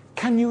here.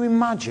 Can you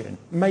imagine,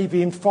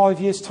 maybe in 5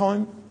 years'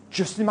 time,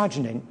 just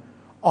imagining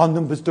our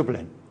numbers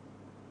doubling?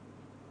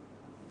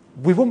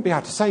 We wouldn't be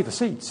able to save a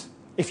seat.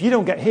 If you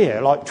don't get here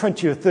like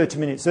 20 or 30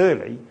 minutes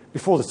early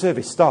before the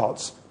service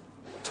starts,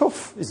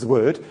 tough is the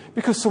word,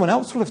 because someone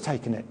else will have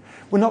taken it.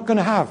 We're not going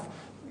to have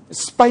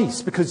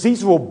space because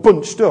these are all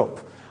bunched up.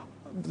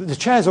 The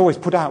chairs are always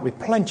put out with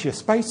plenty of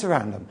space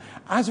around them.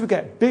 As we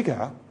get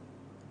bigger,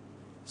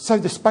 so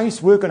the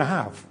space we're going to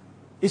have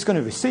is going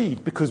to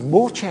recede because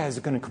more chairs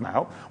are going to come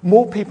out,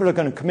 more people are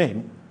going to come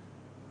in.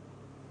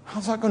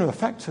 How's that going to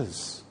affect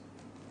us?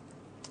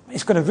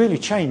 It's going to really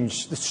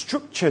change the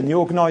structure and the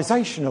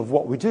organisation of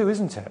what we do,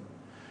 isn't it?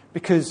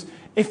 Because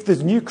if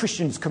there's new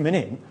Christians coming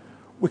in,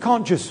 we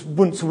can't just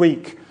once a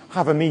week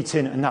have a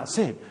meeting and that's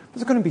it.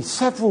 There's going to be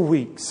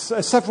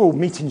several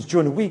meetings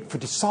during the week for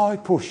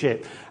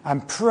discipleship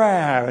and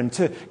prayer and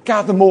to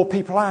gather more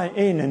people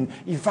in and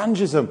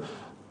evangelism.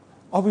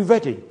 Are we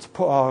ready to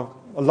put our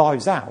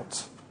lives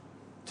out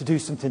to do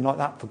something like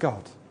that for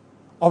God?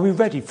 Are we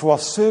ready for our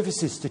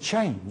services to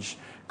change?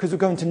 Because we're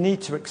going to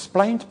need to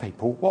explain to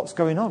people what's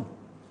going on.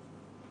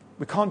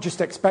 We can't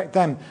just expect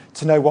them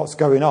to know what's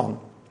going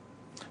on.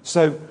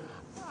 So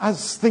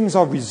as things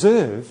are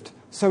reserved,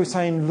 so we're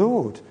saying,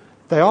 Lord,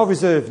 they are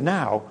reserved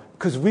now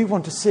because we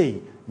want to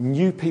see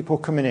new people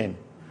coming in.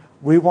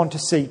 We want to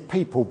see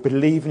people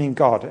believing in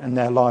God and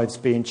their lives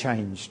being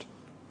changed.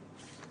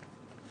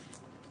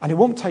 And it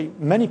won't take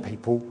many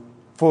people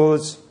for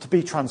us to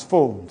be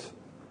transformed.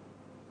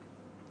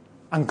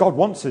 And God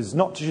wants us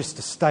not just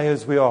to stay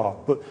as we are,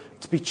 but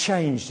to be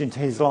changed into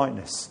his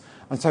likeness.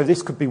 And so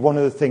this could be one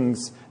of the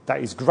things that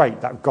is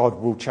great, that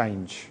God will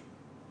change.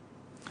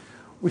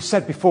 We've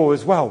said before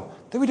as well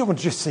that we don't want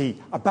to just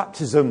see a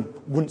baptism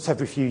once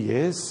every few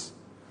years.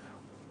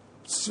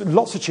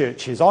 Lots of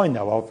churches I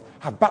know of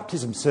have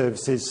baptism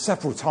services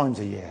several times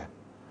a year.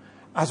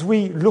 As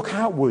we look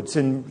outwards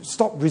and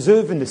stop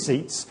reserving the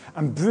seats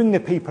and bring the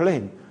people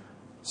in.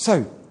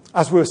 So,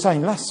 as we were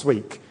saying last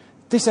week,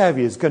 this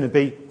area is going to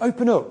be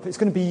open up. It's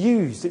going to be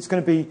used. It's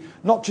going to be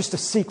not just a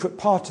secret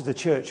part of the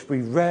church we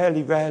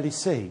rarely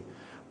see,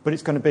 but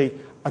it's going to be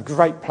a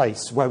great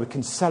place where we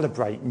can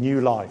celebrate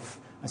new life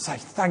and say,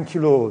 thank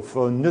you, Lord,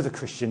 for another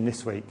Christian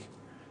this week.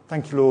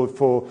 Thank you, Lord,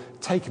 for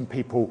taking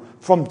people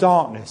from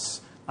darkness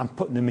and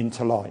putting them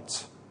into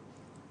light.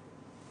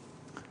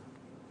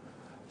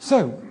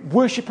 So,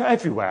 worship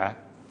everywhere,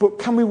 but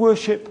can we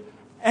worship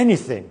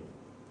anything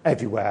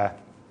everywhere?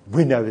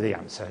 We know the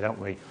answer, don't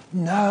we?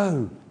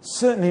 No,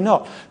 certainly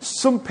not.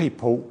 Some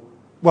people,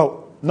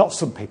 well, not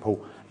some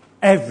people,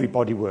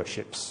 everybody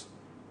worships.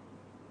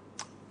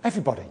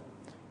 Everybody.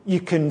 You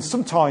can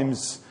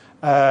sometimes,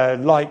 I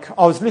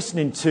was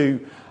listening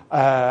to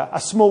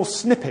a small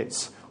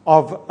snippet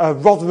of a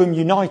Rotherham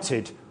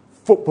United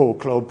football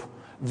club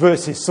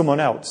versus someone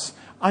else.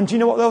 And do you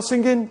know what they were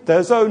singing?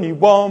 There's only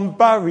one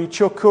Barry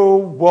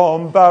Chuckle,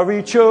 one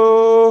Barry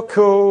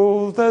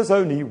Chuckle. There's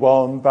only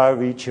one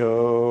Barry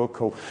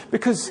Chuckle.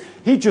 Because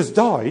he just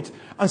died,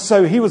 and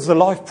so he was the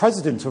life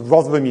president of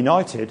Rotherham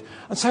United.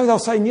 And so they were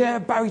saying, yeah,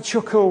 Barry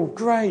Chuckle,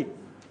 great.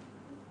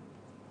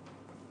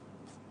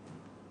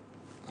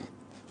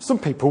 Some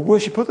people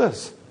worship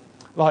others,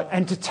 like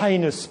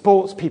entertainers,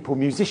 sports people,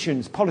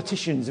 musicians,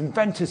 politicians,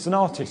 inventors and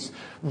artists,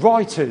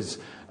 writers,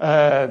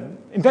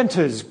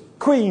 inventors,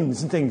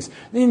 queens and things.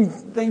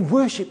 They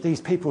worship these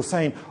people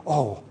saying,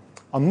 oh,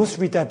 I must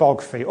read their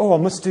biography. Oh, I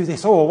must do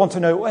this. Oh, I want to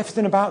know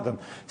everything about them.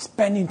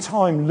 Spending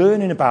time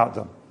learning about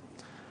them.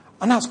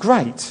 And that's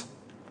great.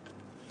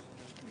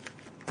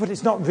 But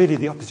it's not really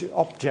the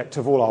object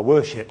of all our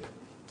worship.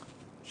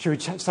 Should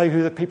we say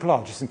who the people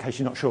are, just in case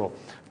you're not sure?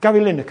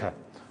 Gary Lineker,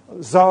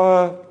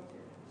 Zara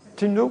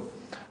Tindall,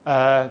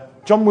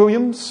 John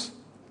Williams,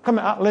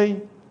 Clement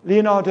Attlee,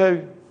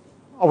 Leonardo,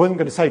 I wasn't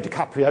going to say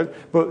DiCaprio,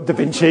 but Da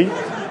Vinci,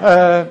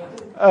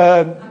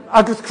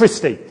 Agatha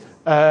Christie,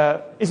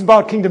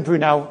 Isambard Kingdom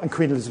Brunel, and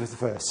Queen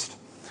Elizabeth I.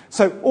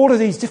 So all of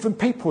these different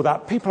people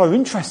that people are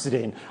interested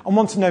in and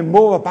want to know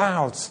more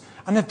about,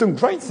 and they've done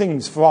great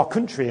things for our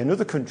country and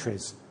other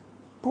countries,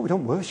 but we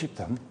don't worship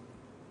them.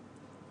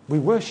 We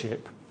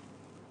worship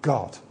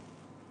God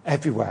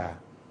everywhere.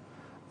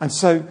 And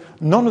so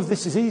none of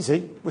this is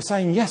easy. We're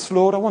saying, yes,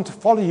 Lord, I want to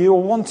follow you. I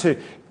want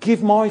to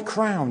give my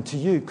crown to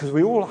you, because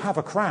we all have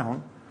a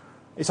crown.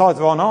 It's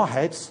either on our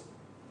heads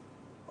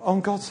or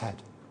on God's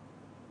head.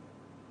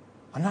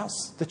 And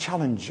that's the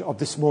challenge of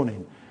this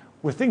morning.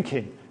 We're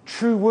thinking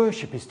true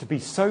worship is to be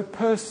so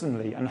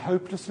personally and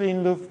hopelessly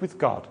in love with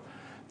God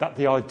that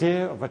the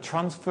idea of a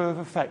transfer of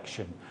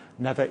affection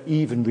never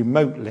even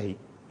remotely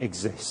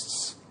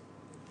exists.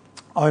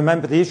 I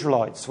remember the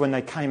Israelites when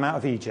they came out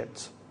of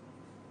Egypt.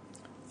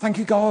 Thank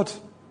you, God.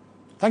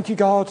 Thank you,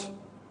 God.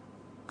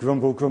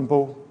 Grumble,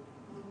 grumble.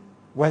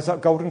 Where's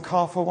that golden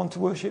calf I want to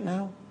worship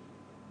now?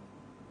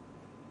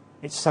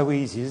 It's so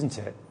easy, isn't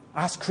it?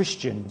 As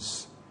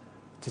Christians,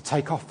 to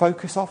take our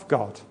focus off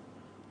God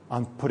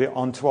and put it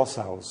onto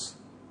ourselves.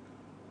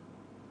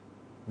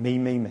 Me,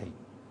 me, me.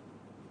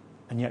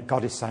 And yet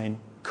God is saying,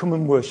 come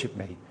and worship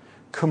me.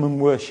 Come and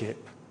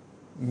worship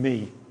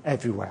me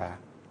everywhere.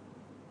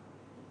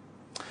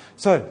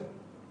 So,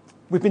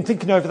 we've been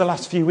thinking over the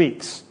last few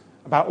weeks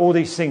about all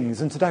these things,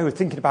 and today we're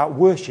thinking about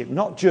worship,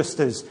 not just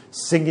as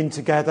singing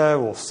together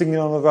or singing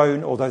on our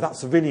own, although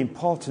that's a really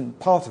important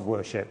part of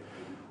worship,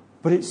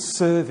 but it's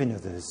serving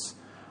others,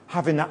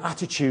 having that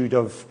attitude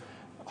of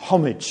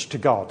homage to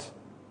God,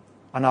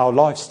 and our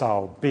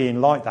lifestyle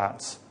being like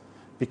that,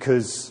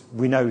 because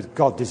we know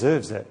God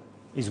deserves it,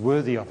 He's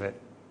worthy of it.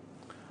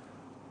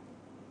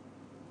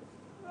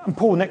 And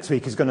Paul next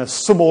week is going to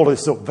sum all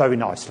this up very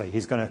nicely.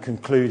 He's going to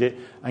conclude it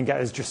and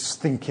get us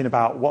just thinking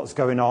about what's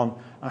going on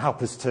and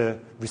help us to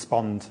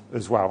respond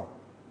as well.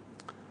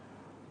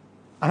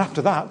 And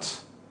after that,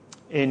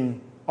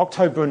 in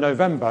October and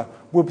November,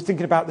 we'll be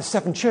thinking about the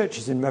 7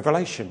 churches in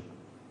Revelation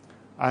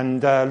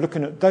and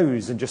looking at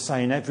those and just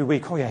saying every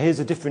week, oh yeah, here's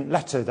a different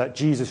letter that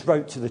Jesus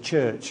wrote to the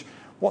church.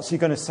 What's he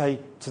going to say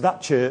to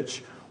that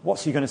church?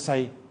 What's he going to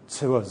say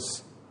to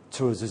us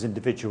as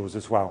individuals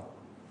as well?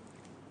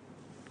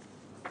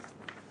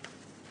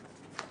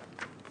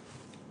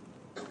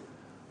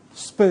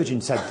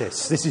 Spurgeon said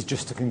this is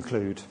just to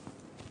conclude.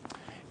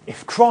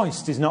 If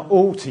Christ is not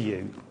all to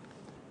you,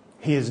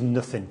 he is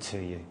nothing to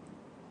you.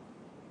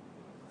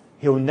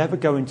 He'll never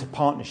go into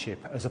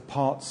partnership as a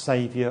part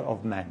saviour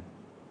of men.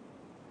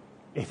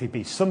 If he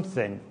be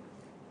something,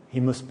 he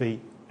must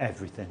be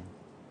everything.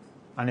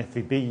 And if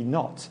he be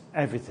not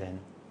everything,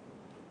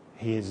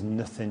 he is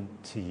nothing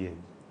to you.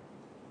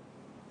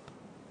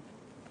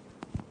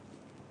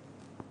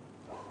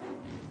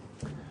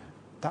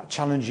 That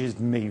challenges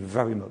me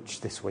very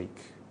much this week,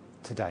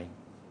 today.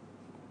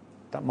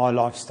 That my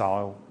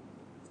lifestyle,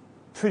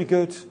 pretty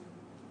good,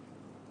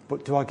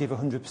 but do I give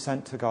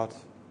 100% to God?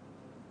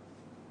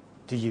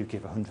 Do you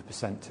give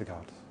 100% to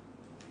God?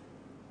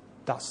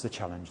 That's the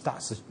challenge.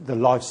 That's the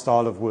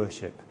lifestyle of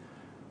worship.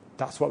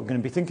 That's what we're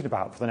going to be thinking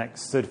about for the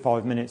next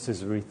 35 minutes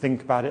as we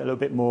think about it a little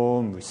bit more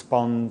and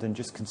respond and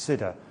just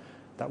consider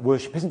that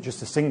worship isn't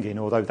just a singing,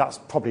 although that's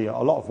probably a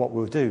lot of what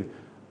we'll do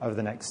over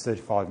the next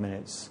 35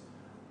 minutes.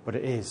 But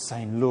it is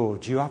saying,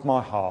 Lord, you have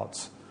my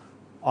heart.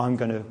 I'm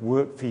going to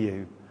work for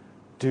you.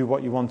 Do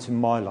what you want in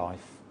my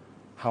life.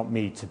 Help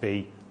me to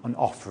be an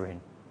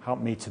offering. Help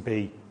me to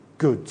be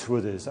good to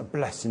others, a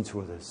blessing to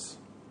others.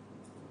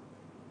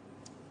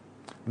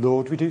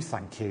 Lord, we do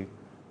thank you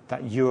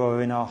that you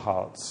are in our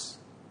hearts.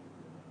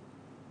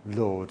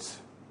 Lord,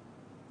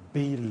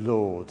 be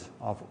Lord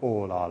of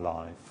all our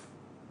life.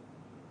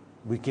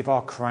 We give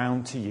our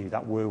crown to you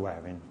that we're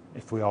wearing,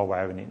 if we are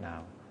wearing it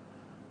now.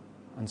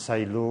 And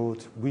say,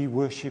 Lord, we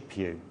worship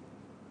you.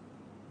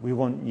 We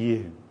want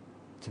you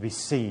to be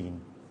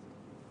seen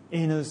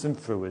in us and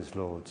through us,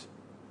 Lord.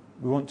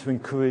 We want to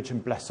encourage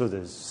and bless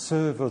others,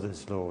 serve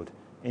others, Lord,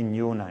 in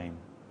your name.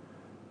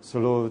 So,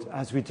 Lord,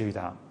 as we do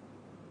that,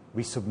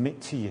 we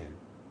submit to you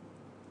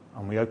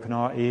and we open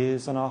our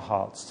ears and our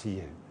hearts to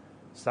you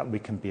so that we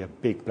can be a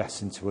big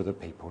blessing to other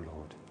people,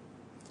 Lord.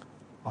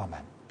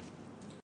 Amen.